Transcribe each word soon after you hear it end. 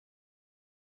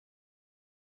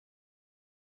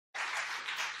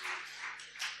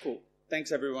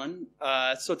Thanks, everyone.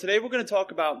 So today we're going to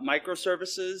talk about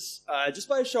microservices. Just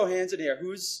by a show of hands in here,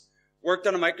 who's worked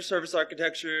on a microservice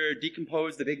architecture,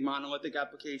 decomposed the big monolithic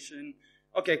application?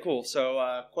 Okay, cool.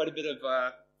 So quite a bit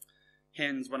of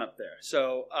hands went up there.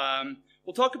 So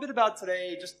we'll talk a bit about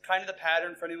today, just kind of the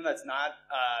pattern for anyone that's not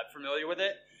familiar with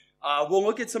it. We'll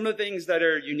look at some of the things that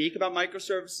are unique about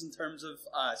microservices in terms of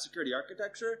security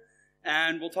architecture,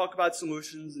 and we'll talk about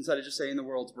solutions instead of just saying the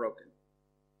world's broken.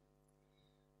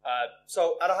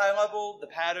 So at a high level, the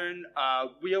pattern,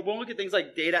 we'll look at things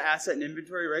like data, asset, and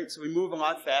inventory, right? So we move a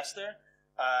lot faster.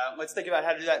 Let's think about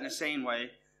how to do that in a sane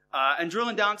way. And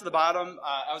drilling down to the bottom,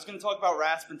 I was going to talk about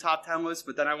RASP and top 10 lists,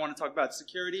 but then I want to talk about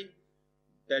security.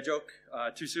 Bad joke.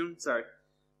 Too soon? Sorry.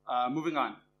 Moving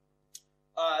on.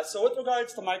 So with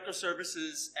regards to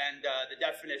microservices and the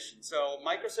definition. So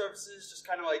microservices, just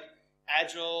kind of like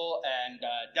Agile and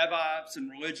DevOps and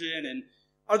religion and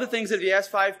other things that if you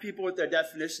ask 5 people what their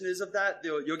definition is of that,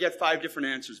 you'll get 5 different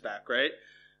answers back, right?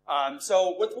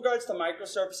 So with regards to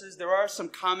microservices, there are some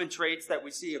common traits that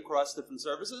we see across different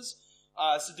services.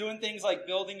 So doing things like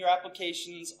building your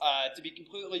applications to be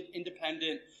completely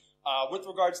independent with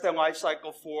regards to their life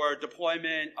cycle for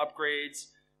deployment, upgrades,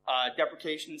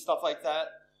 deprecation, and stuff like that.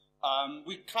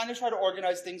 We kind of try to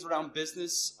organize things around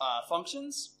business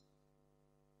functions.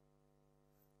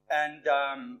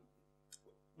 And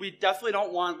we definitely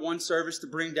don't want one service to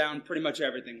bring down pretty much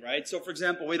everything, right? So for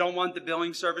example, we don't want the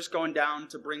billing service going down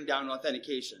to bring down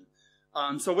authentication.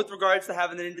 So with regards to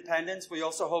having an independence, we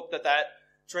also hope that that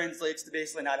translates to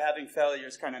basically not having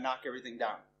failures kind of knock everything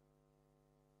down.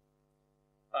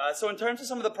 So in terms of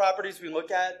some of the properties we look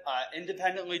at,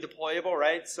 independently deployable,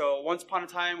 right? So once upon a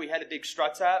time, we had a big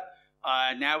struts app.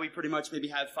 Now we pretty much maybe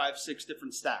have 5, 6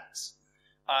 different stacks.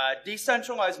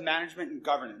 Decentralized management and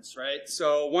governance, right?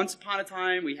 So once upon a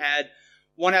time, we had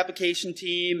one application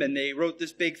team, and they wrote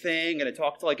this big thing, and it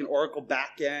talked to like an Oracle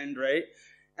backend, right?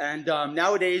 And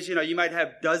nowadays, you might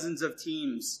have dozens of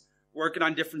teams working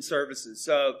on different services.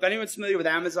 So if anyone's familiar with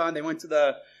Amazon, they went to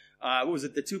the, what was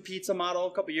it, the 2 pizza model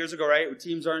a couple years ago, right? Where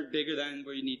teams aren't bigger than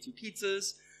where you need 2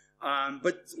 pizzas.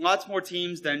 But lots more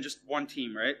teams than just one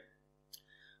team, right?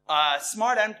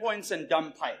 Smart endpoints and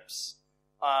dumb pipes.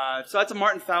 So that's a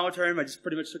Martin Fowler term. I just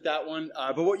pretty much took that one.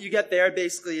 But what you get there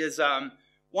basically is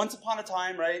once upon a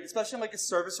time, right, especially in like a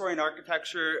service-oriented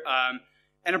architecture,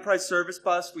 enterprise service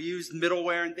bus, we used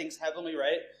middleware and things heavily,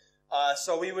 right?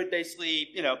 So we would basically,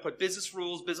 put business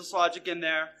rules, business logic in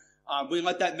there. We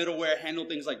let that middleware handle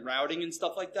things like routing and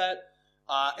stuff like that.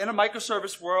 In a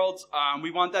microservice world,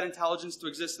 we want that intelligence to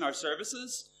exist in our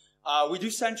services. We do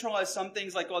centralize some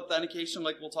things like authentication,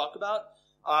 like we'll talk about.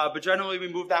 But generally,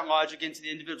 we move that logic into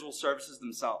the individual services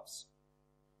themselves.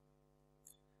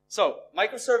 So,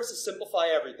 microservices simplify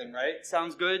everything, right?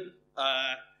 Sounds good?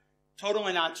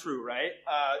 Totally not true, right?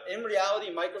 In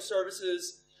reality,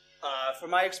 microservices,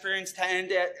 from my experience, tend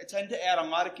to add a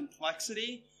lot of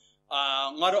complexity,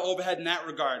 a lot of overhead in that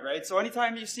regard, right? So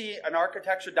anytime you see an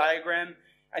architecture diagram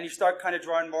and you start kind of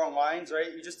drawing more lines,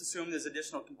 right, you just assume there's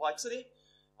additional complexity.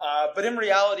 But in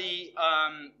reality,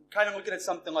 kind of looking at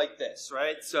something like this,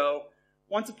 right? So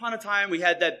once upon a time, we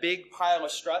had that big pile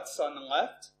of struts on the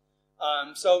left.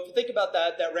 So if you think about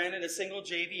that, that ran in a single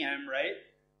JVM, right?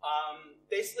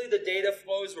 Basically, the data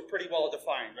flows were pretty well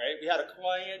defined, right? We had a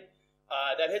client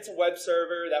that hits a web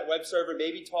server. That web server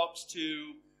maybe talks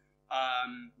to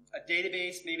a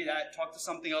database. Maybe that talked to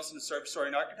something else in the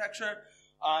service-oriented architecture.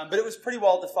 But it was pretty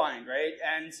well defined, right?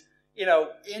 And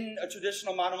in a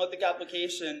traditional monolithic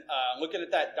application, looking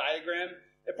at that diagram,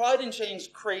 it probably didn't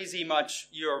change crazy much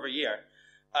year over year.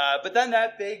 But then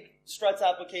that big struts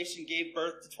application gave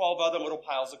birth to 12 other little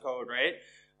piles of code, right?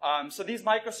 So these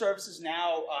microservices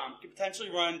now can potentially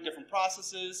run different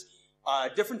processes,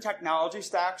 different technology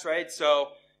stacks, right?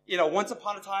 So, once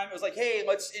upon a time, it was like, hey,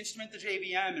 let's instrument the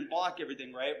JVM and block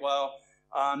everything, right? Well,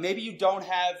 maybe you don't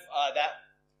have that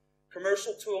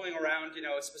commercial tooling around,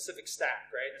 a specific stack,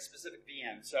 right, a specific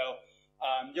VM. So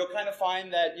you'll kind of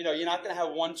find that, you're not going to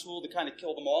have one tool to kind of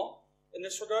kill them all in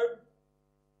this regard.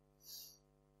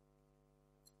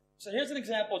 So here's an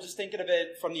example, just thinking of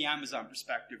it from the Amazon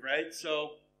perspective, right?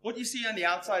 So what you see on the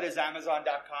outside is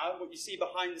Amazon.com. What you see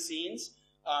behind the scenes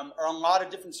are a lot of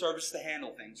different services to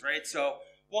handle things, right? So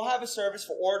we'll have a service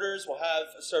for orders. We'll have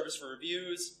a service for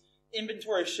reviews,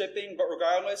 inventory shipping. But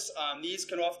regardless, these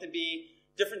can often be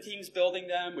different teams building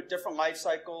them with different life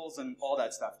cycles and all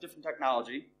that stuff, different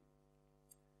technology.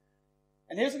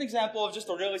 And here's an example of just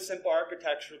a really simple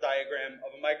architectural diagram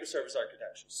of a microservice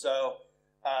architecture. So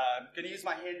I'm going to use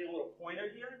my handy little pointer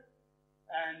here.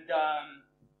 And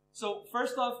so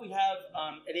first off, we have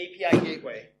an API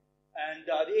gateway. And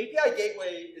the API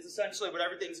gateway is essentially what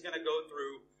everything's going to go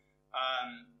through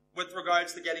with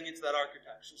regards to getting into that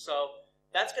architecture. So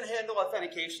that's going to handle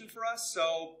authentication for us.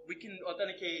 So we can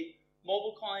authenticate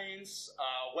mobile clients,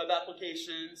 web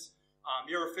applications,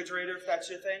 your refrigerator if that's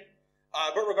your thing.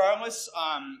 But regardless,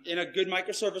 in a good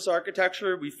microservice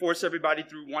architecture, we force everybody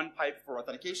through one pipe for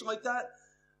authentication like that.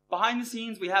 Behind the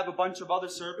scenes, we have a bunch of other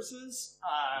services.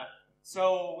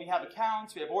 So we have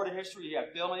accounts, we have order history, we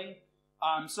have billing.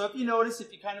 So if you notice,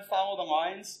 if you kind of follow the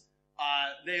lines,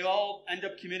 they all end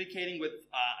up communicating with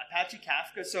Apache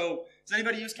Kafka. So does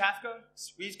anybody use Kafka?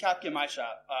 We use Kafka in my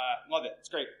shop. Love it. It's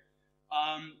great.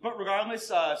 But regardless,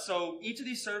 so each of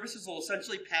these services will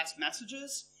essentially pass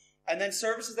messages, and then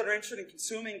services that are interested in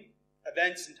consuming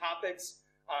events and topics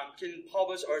can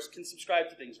publish or can subscribe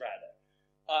to things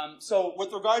rather. So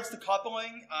with regards to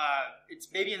coupling, it's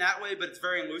maybe in that way, but it's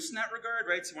very loose in that regard,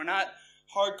 right? So we're not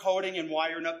hard coding and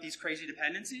wiring up these crazy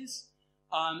dependencies.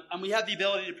 And we have the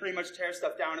ability to pretty much tear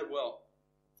stuff down at will.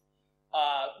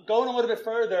 Going a little bit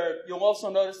further, you'll also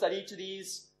notice that each of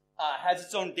these has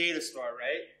its own data store,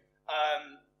 right?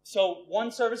 So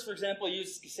one service, for example,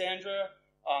 uses Cassandra.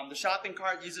 The shopping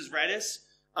cart uses Redis.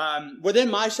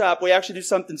 Within my shop, we actually do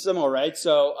something similar, right?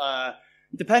 So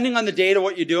depending on the data,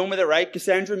 what you're doing with it, right,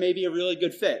 Cassandra may be a really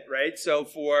good fit, right? So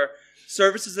for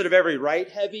services that are very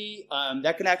write-heavy,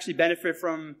 that can actually benefit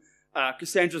from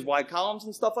Cassandra's wide columns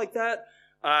and stuff like that.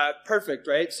 Perfect,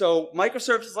 right? So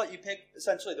microservices let you pick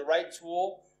essentially the right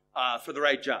tool for the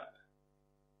right job.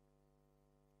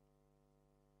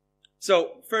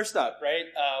 So first up, right,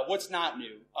 what's not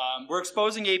new? We're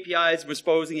exposing APIs, we're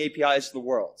exposing APIs to the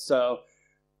world. So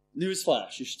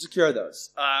newsflash, you should secure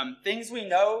those. Things we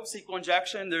know, SQL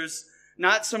injection, there's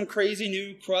not some crazy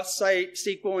new cross-site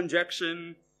SQL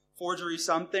injection forgery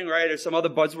something, right, or some other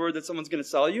buzzword that someone's going to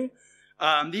sell you.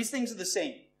 These things are the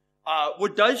same.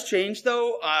 What does change,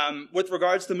 though, with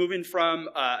regards to moving from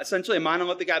essentially a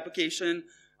monolithic application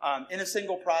in a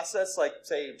single process, like,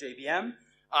 say, JVM,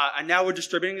 and now we're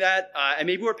distributing that, and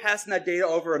maybe we're passing that data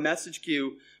over a message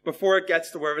queue before it gets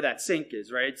to wherever that sink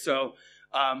is, right? So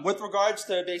with regards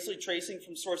to basically tracing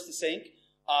from source to sink,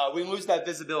 we lose that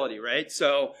visibility, right?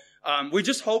 So we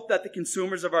just hope that the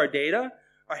consumers of our data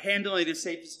are handling it as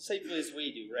safely as we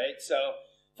do, right? So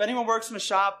if anyone works in a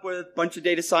shop with a bunch of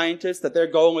data scientists, that their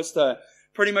goal is to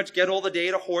pretty much get all the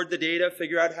data, hoard the data,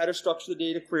 figure out how to structure the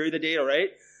data, query the data, right?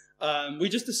 We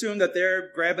just assume that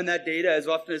they're grabbing that data as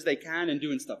often as they can and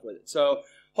doing stuff with it. So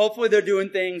hopefully they're doing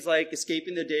things like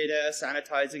escaping the data,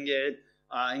 sanitizing it,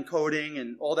 encoding,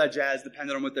 and all that jazz,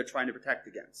 depending on what they're trying to protect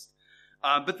against.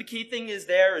 But the key thing is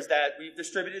that we've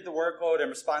distributed the workload and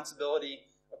responsibility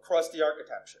across the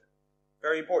architecture.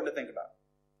 Very important to think about.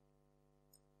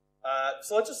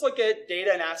 So let's just look at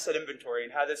data and asset inventory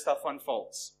and how this stuff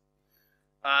unfolds.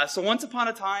 So once upon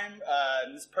a time,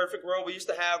 in this perfect world we used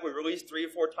to have, we released 3 or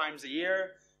 4 times a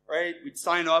year, right? We'd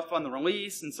sign off on the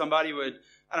release and somebody would,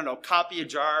 I don't know, copy a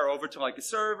jar over to like a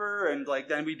server and like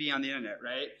then we'd be on the internet,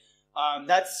 right?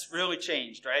 That's really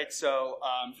changed, right? So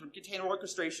from container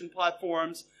orchestration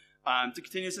platforms to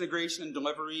continuous integration and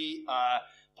delivery,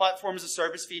 platform as a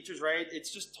service features, right?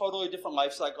 It's just totally different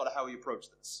life cycle to how we approach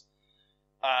this.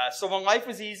 So when life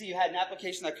was easy, you had an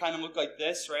application that kind of looked like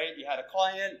this, right? You had a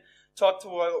client, talk to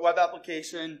a web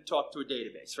application, talk to a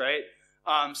database, right?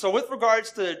 So with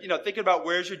regards to, thinking about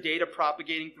where's your data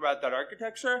propagating throughout that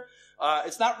architecture,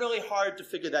 it's not really hard to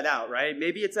figure that out, right?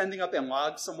 Maybe it's ending up in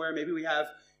logs somewhere. Maybe we have,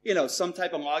 some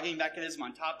type of logging mechanism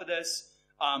on top of this.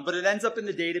 But it ends up in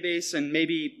the database and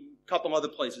maybe a couple other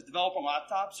places. Developer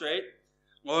laptops, right?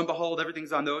 Lo and behold,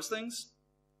 everything's on those things.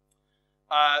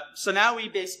 So now we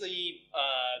basically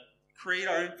create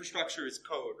our infrastructure as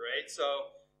code, right? So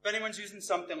if anyone's using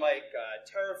something like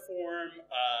Terraform,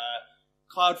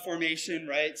 CloudFormation,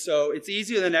 right? So it's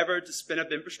easier than ever to spin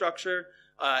up infrastructure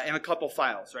in a couple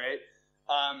files, right?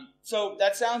 So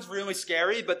that sounds really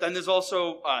scary, but then there's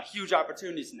also huge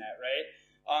opportunities in that,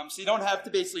 right? So you don't have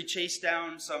to basically chase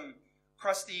down some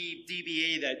crusty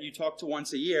DBA that you talk to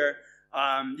once a year.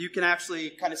 You can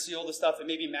actually kind of see all the stuff and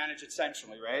maybe manage it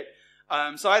centrally, right?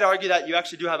 So I'd argue that you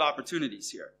actually do have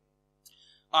opportunities here.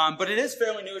 But it is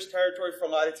fairly newish territory for a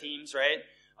lot of teams, right?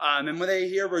 And when they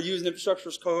hear we're using infrastructure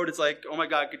as code, it's like, oh my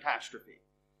God, catastrophe.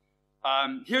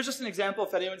 Here's just an example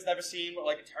if anyone's never seen what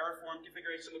like a Terraform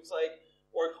configuration looks like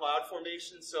or a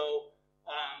CloudFormation. So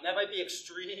that might be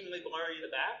extremely blurry in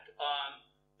the back.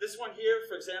 This one here,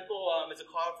 for example, is a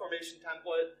CloudFormation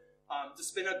template to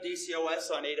spin up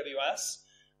DCOS on AWS.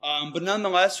 But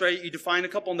nonetheless, right, you define a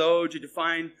couple nodes, you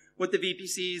define what the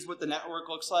VPCs, what the network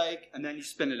looks like, and then you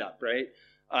spin it up, right?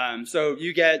 So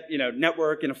you get,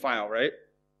 network in a file, right?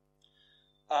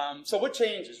 So what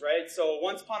changes, right? So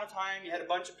once upon a time, you had a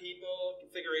bunch of people,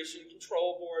 configuration,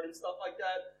 control board, and stuff like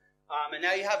that. And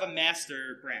now you have a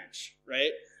master branch,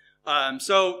 right?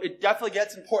 So it definitely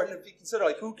gets important if you consider,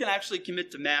 like, who can actually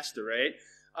commit to master,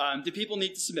 right? Do people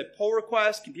need to submit pull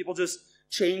requests? Can people just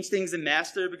change things in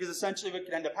master? Because essentially what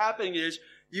could end up happening is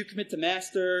you commit to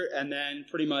master, and then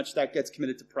pretty much that gets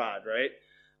committed to prod, right?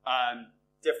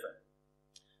 Different.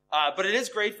 But it is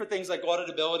great for things like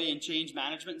auditability and change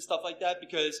management and stuff like that,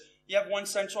 because you have one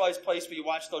centralized place where you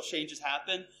watch those changes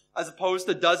happen, as opposed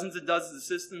to dozens and dozens of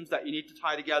systems that you need to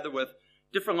tie together with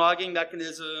different logging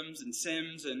mechanisms and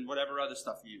SIMs and whatever other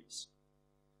stuff you use.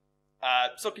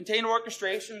 So container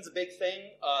orchestration is a big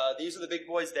thing. These are the big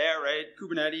boys there, right?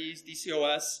 Kubernetes,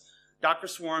 DCOS, Docker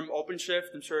Swarm,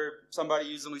 OpenShift. I'm sure somebody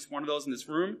uses at least one of those in this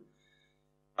room.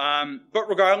 But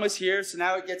regardless here, so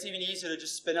now it gets even easier to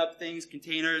just spin up things,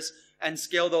 containers, and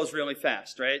scale those really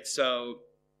fast, right? So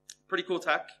pretty cool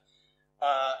tech.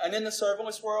 And in the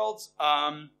serverless world,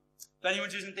 if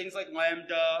anyone's using things like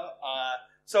Lambda,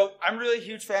 so I'm really a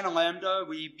huge fan of Lambda.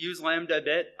 We use Lambda a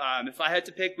bit. If I had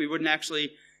to pick, we wouldn't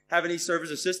actually have any servers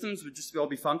or systems. We'd just all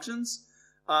be functions.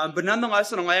 But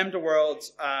nonetheless, in a Lambda world,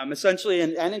 essentially,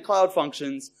 and in Cloud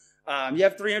Functions, you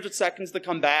have 300 seconds to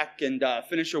come back and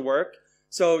finish your work.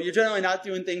 So you're generally not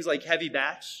doing things like heavy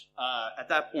batch at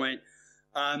that point.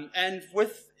 And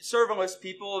with serverless,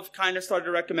 people have kind of started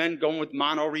to recommend going with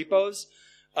mono repos.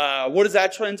 What does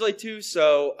that translate to?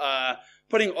 So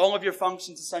putting all of your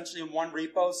functions essentially in one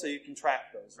repo so you can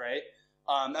track those, right?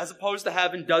 As opposed to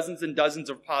having dozens and dozens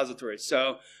of repositories.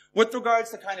 So with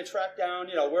regards to kind of track down,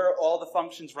 where are all the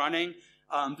functions running?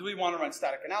 Do we want to run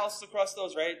static analysis across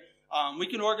those, right? We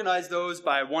can organize those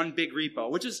by one big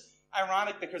repo, which is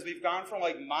ironic because we've gone from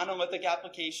like monolithic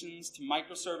applications to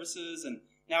microservices, and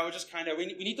now we're just kind of, we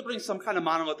need to bring some kind of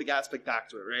monolithic aspect back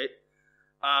to it, right?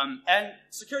 And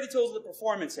security tools are the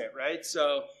performance hit, right?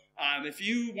 So if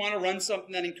you want to run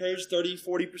something that incurs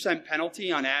 30-40% penalty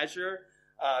on Azure,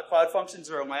 Cloud Functions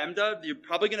or Lambda, you're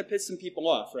probably going to piss some people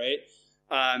off, right?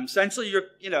 Essentially,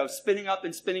 you're spinning up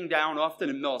and spinning down often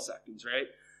in milliseconds,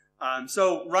 right?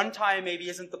 So runtime maybe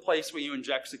isn't the place where you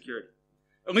inject security.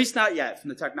 At least not yet from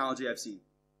the technology I've seen.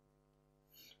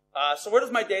 So where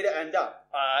does my data end up?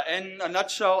 In a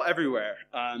nutshell, everywhere.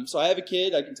 So I have a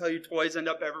kid. I can tell you toys end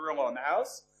up everywhere in the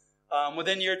house.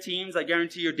 Within your teams, I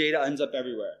guarantee your data ends up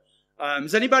everywhere.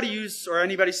 Does anybody use, or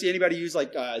anybody see anybody use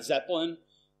like Zeppelin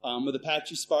with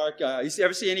Apache Spark? You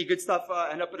ever see any good stuff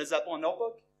end up in a Zeppelin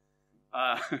notebook?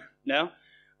 No?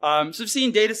 So I've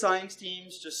seen data science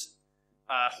teams just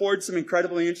hoard some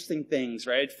incredibly interesting things,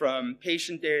 right? From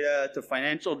patient data to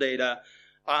financial data.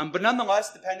 But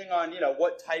nonetheless, depending on,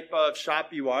 what type of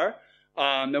shop you are,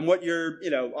 and what you're,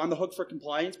 on the hook for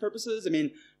compliance purposes. I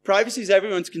mean, privacy is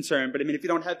everyone's concern, but I mean, if you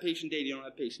don't have patient data, you don't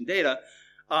have patient data.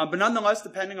 But nonetheless,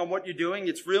 depending on what you're doing,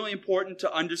 it's really important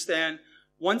to understand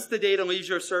once the data leaves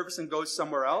your service and goes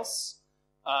somewhere else,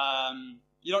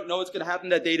 you don't know what's going to happen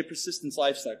to that data persistence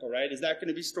lifecycle, right? Is that going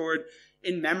to be stored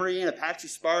in memory in Apache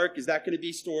Spark? Is that going to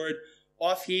be stored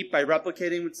off heap by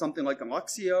replicating with something like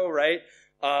Alluxio, right?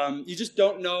 You just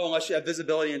don't know unless you have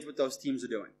visibility into what those teams are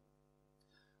doing.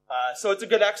 So it's a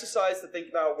good exercise to think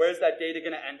about where's that data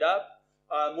going to end up,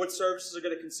 what services are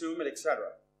going to consume it, etc.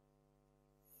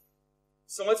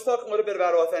 So let's talk a little bit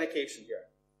about authentication here.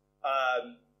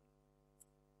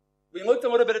 We looked a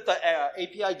little bit at the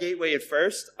API gateway at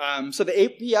first. So the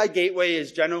API gateway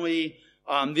is generally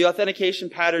the authentication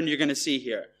pattern you're going to see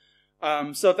here.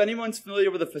 So if anyone's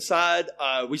familiar with a facade,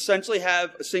 we essentially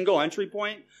have a single entry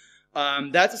point.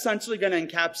 That's essentially going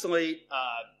to encapsulate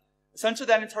essentially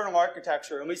that internal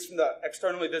architecture, at least from the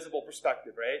externally visible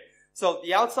perspective, right? So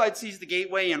the outside sees the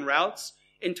gateway and routes.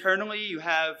 Internally, you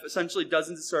have essentially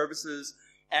dozens of services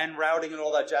and routing and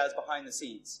all that jazz behind the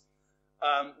scenes.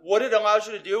 What it allows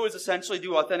you to do is essentially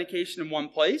do authentication in one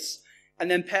place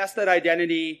and then pass that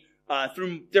identity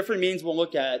through different means we'll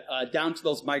look at down to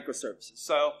those microservices.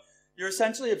 So you're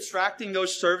essentially abstracting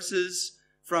those services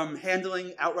from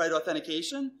handling outright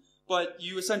authentication, but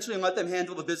you essentially let them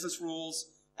handle the business rules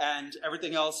and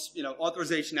everything else,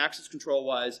 authorization, access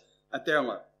control-wise at their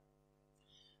level.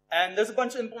 And there's a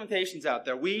bunch of implementations out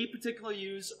there. We particularly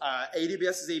use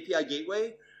AWS's API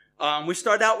gateway. We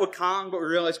started out with Kong, but we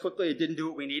realized quickly it didn't do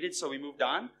what we needed, so we moved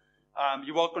on.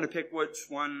 You're welcome to pick which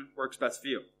one works best for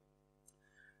you.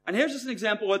 And here's just an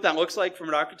example of what that looks like from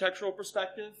an architectural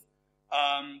perspective.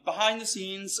 Behind the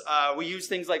scenes, we use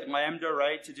things like Lambda,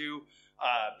 right, to do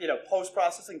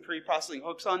post-processing, pre-processing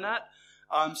hooks on that.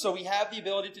 So we have the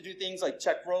ability to do things like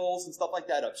check roles and stuff like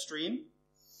that upstream.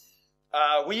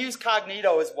 We use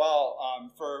Cognito as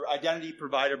well for identity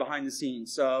provider behind the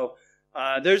scenes. So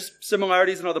There's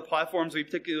similarities in other platforms. We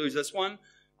particularly use this one.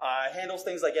 It handles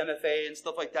things like MFA and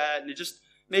stuff like that, and it just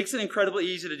makes it incredibly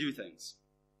easy to do things.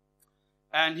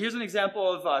 And here's an example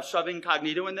of shoving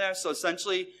Cognito in there. So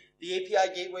essentially, the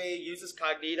API gateway uses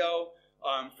Cognito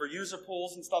for user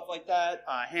pools and stuff like that,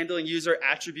 handling user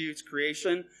attributes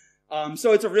creation.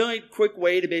 So it's a really quick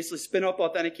way to basically spin up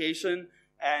authentication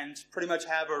and pretty much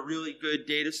have a really good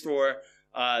data store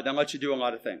that lets you do a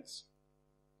lot of things.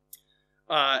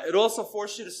 It also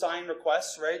forces you to sign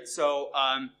requests, right? So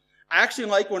I actually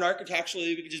like when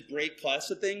architecturally we can just break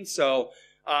class of things. So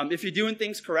if you're doing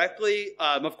things correctly,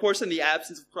 of course in the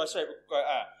absence of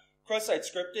cross-site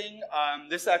scripting,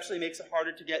 this actually makes it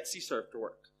harder to get CSRF to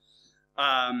work.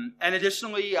 And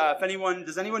additionally,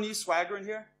 does anyone use Swagger in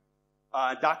here?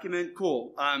 Document,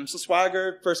 cool. So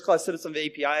Swagger, first-class citizen of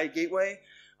the API gateway.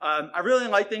 I really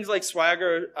like things like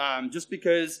Swagger just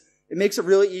because it makes it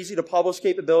really easy to publish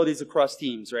capabilities across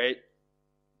teams, right?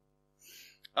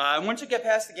 And once you get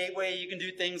past the gateway, you can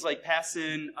do things like pass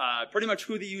in pretty much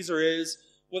who the user is,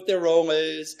 what their role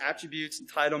is, attributes,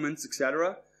 entitlements,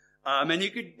 etc. And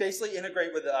you could basically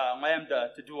integrate with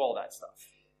Lambda to do all that stuff.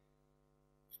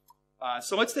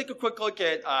 So let's take a quick look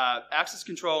at access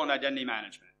control and identity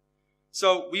management.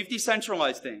 So we've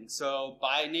decentralized things. So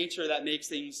by nature, that makes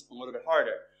things a little bit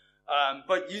harder.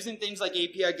 But using things like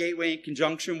API Gateway in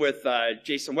conjunction with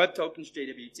JSON Web Tokens,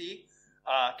 JWT,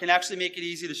 can actually make it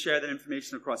easy to share that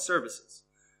information across services.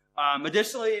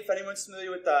 Additionally, if anyone's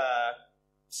familiar with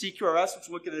CQRS, which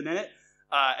we'll look at in a minute,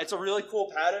 it's a really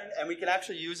cool pattern, and we can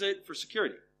actually use it for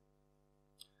security.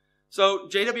 So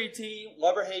JWT,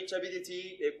 love or hate JWT,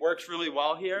 it works really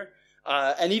well here.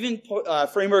 And even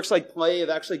frameworks like Play have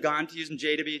actually gone to using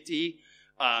JWT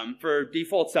for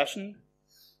default session.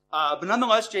 But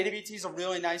nonetheless, JWT is a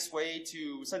really nice way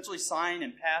to essentially sign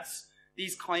and pass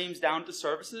these claims down to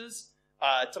services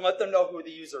to let them know who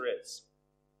the user is.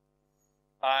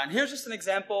 And here's just an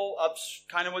example of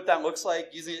kind of what that looks like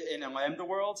using it in a Lambda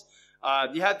world.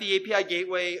 You have the API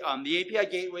gateway. The API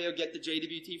gateway will get the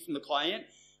JWT from the client,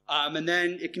 and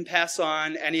then it can pass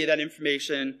on any of that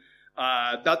information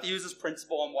about the user's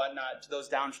principal and whatnot to those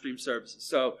downstream services.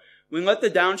 So we can let the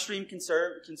downstream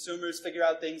consumers figure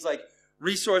out things like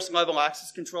resource level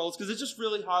access controls, because it's just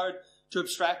really hard to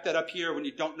abstract that up here when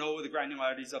you don't know the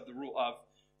granularities of the rule of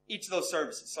each of those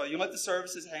services. So you let the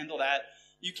services handle that.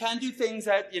 You can do things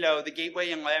at the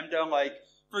gateway in Lambda, like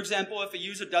for example, if a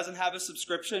user doesn't have a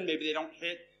subscription, maybe they don't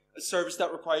hit a service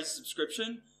that requires a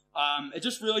subscription. It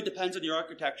just really depends on your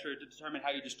architecture to determine how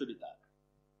you distribute that.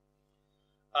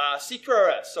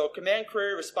 CQRS, so Command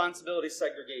Query Responsibility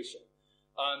Segregation.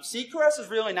 CQRS is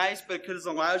really nice because it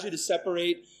allows you to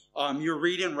separate your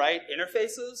read and write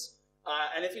interfaces.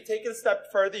 And if you take it a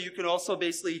step further, you can also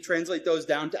basically translate those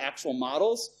down to actual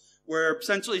models, where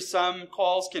essentially some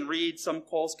calls can read, some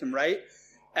calls can write.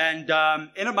 And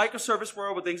in a microservice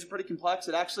world where things are pretty complex,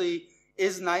 it actually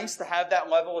is nice to have that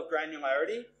level of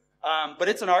granularity. But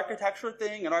it's an architectural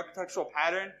thing, an architectural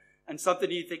pattern, and something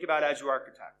you think about as you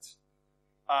architect.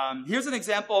 Here's an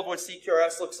example of what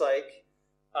CQRS looks like.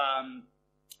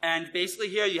 And basically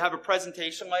here you have a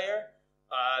presentation layer.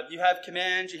 You have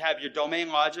commands, you have your domain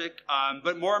logic,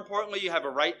 but more importantly, you have a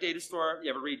write data store, you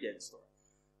have a read data store.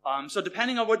 So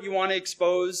depending on what you want to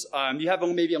expose, you have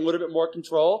maybe a little bit more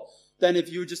control than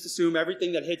if you just assume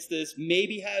everything that hits this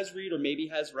maybe has read or maybe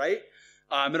has write.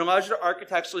 It allows you to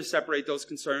architecturally separate those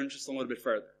concerns just a little bit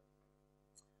further.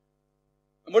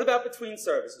 And what about between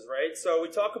services, right? So we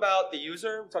talk about the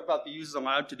user, we talk about the user's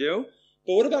allowed to do,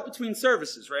 but what about between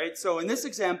services, right? So in this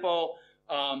example,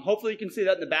 hopefully you can see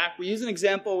that in the back. We use an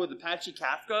example with Apache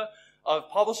Kafka of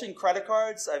publishing credit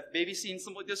cards. I've maybe seen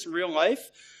something like this in real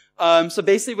life. So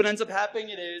basically what ends up happening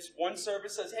is one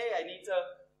service says, hey, I need to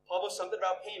publish something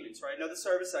about payments, right? Another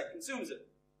service that consumes it.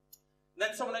 And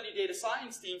then someone on your data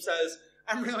science team says,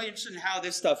 I'm really interested in how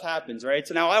this stuff happens, right?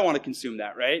 So now I want to consume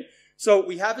that, right? So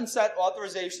we haven't set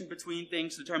authorization between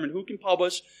things to determine who can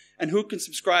publish and who can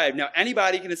subscribe. Now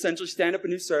anybody can essentially stand up a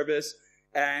new service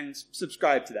and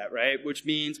subscribe to that, right? Which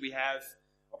means we have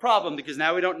a problem because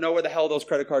now we don't know where the hell those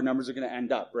credit card numbers are going to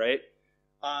end up, right?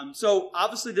 So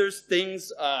obviously there's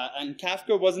things, and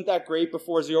Kafka wasn't that great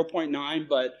before 0.9,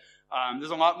 but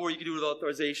there's a lot more you can do with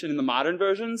authorization in the modern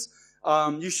versions.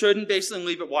 You shouldn't basically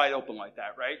leave it wide open like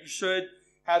that, right? You should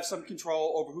have some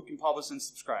control over who can publish and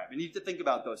subscribe. You need to think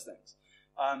about those things.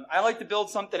 I like to build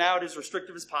something out as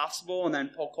restrictive as possible and then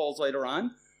pull calls later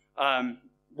on.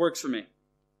 Works for me.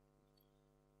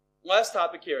 Last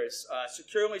topic here is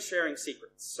securely sharing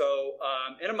secrets. So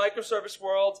in a microservice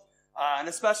world, and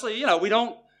especially, we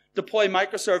don't deploy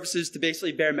microservices to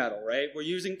basically bare metal, right? We're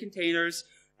using containers,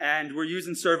 and we're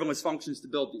using serverless functions to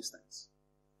build these things.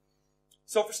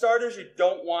 So for starters, you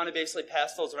don't want to basically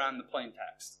pass those around in the plain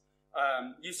text.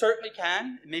 You certainly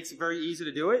can. It makes it very easy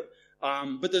to do it,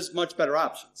 but there's much better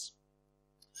options.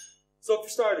 So for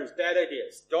starters, bad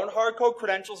ideas. Don't hard code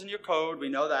credentials in your code. We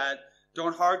know that.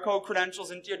 Don't hard code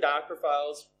credentials into your Docker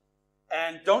files.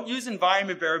 And don't use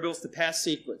environment variables to pass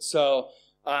secrets. So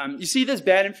you see this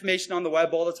bad information on the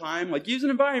web all the time. Like, use an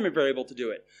environment variable to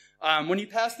do it. When you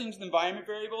pass things with environment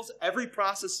variables, every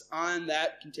process on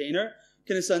that container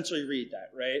can essentially read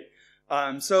that,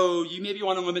 right? So you maybe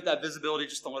want to limit that visibility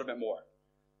just a little bit more.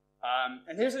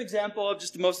 And here's an example of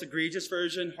just the most egregious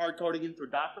version, hard coding into a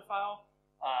Docker file.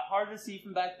 Hard to see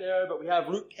from back there, but we have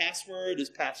root password is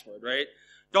password, right?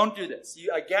 Don't do this.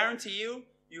 I guarantee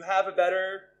you have a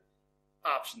better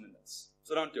option than this.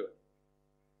 So don't do it.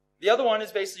 The other one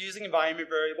is basically using environment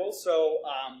variables. So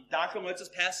Docker lets us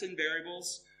pass in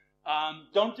variables.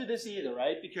 Don't do this either,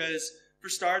 right? Because for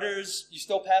starters, you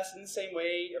still pass it in the same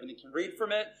way. Everything can read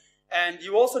from it. And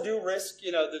you also do risk,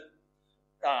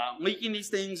 leaking these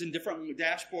things in different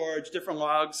dashboards, different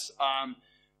logs,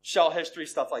 shell history,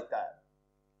 stuff like that.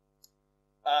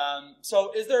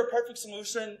 So is there a perfect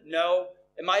solution? No.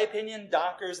 In my opinion,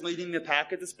 Docker is leading the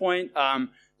pack at this point,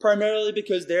 primarily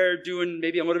because they're doing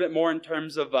maybe a little bit more in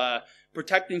terms of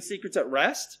protecting secrets at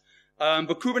rest.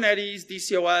 But Kubernetes,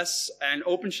 DCOS, and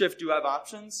OpenShift do have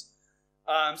options.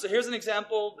 So here's an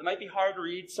example. It might be hard to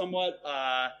read somewhat,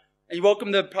 and you're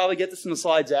welcome to probably get this in the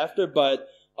slides after, but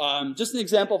just an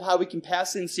example of how we can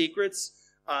pass in secrets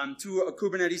to a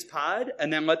Kubernetes pod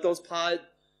and then let those pod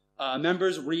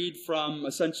members read from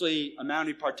essentially a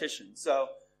mounted partition. So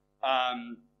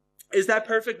is that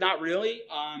perfect? Not really.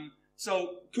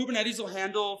 So Kubernetes will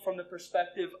handle from the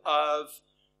perspective of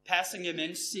passing them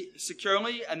in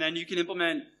securely, and then you can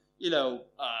implement,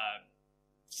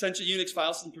 essentially Unix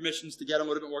file system permissions to get a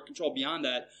little bit more control beyond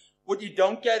that. What you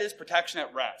don't get is protection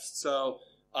at rest. So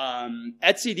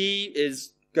etcd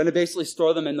is going to basically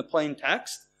store them in the plain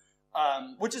text,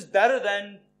 which is better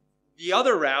than the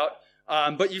other route,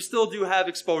 but you still do have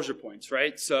exposure points,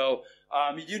 right? So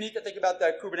you do need to think about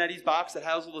that Kubernetes box that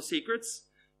houses all the secrets.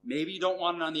 Maybe you don't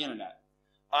want it on the internet.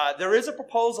 There is a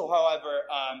proposal, however,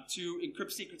 to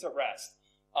encrypt secrets at rest.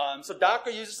 So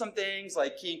Docker uses some things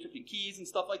like key encrypting keys and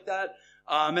stuff like that.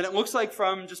 And it looks like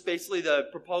from just basically the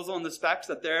proposal and the specs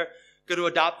that they're going to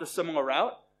adopt a similar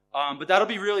route. But that'll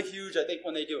be really huge, I think,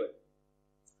 when they do it.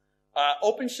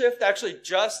 OpenShift actually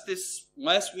just this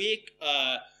last week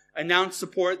announced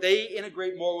support. They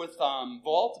integrate more with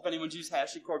Vault, if anyone's used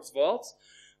HashiCorp's Vault.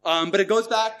 But it goes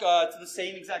back to the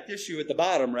same exact issue at the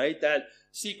bottom, right? That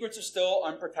secrets are still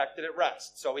unprotected at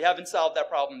rest. So we haven't solved that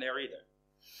problem there either.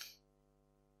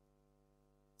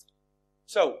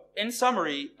 So in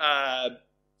summary,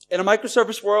 in a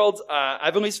microservice world,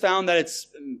 I've at least found that it's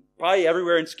probably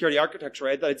everywhere in security architecture,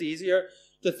 right? That it's easier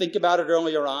to think about it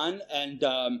earlier on. And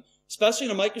especially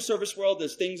in a microservice world,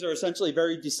 as things are essentially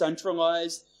very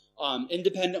decentralized,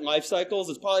 independent life cycles,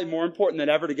 it's probably more important than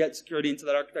ever to get security into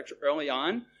that architecture early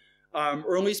on,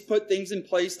 or at least put things in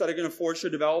place that are going to force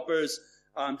your developers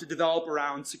to develop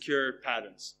around secure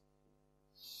patterns.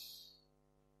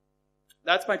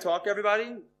 That's my talk,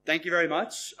 everybody. Thank you very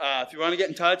much. If you want to get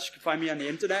in touch, you can find me on the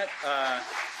internet.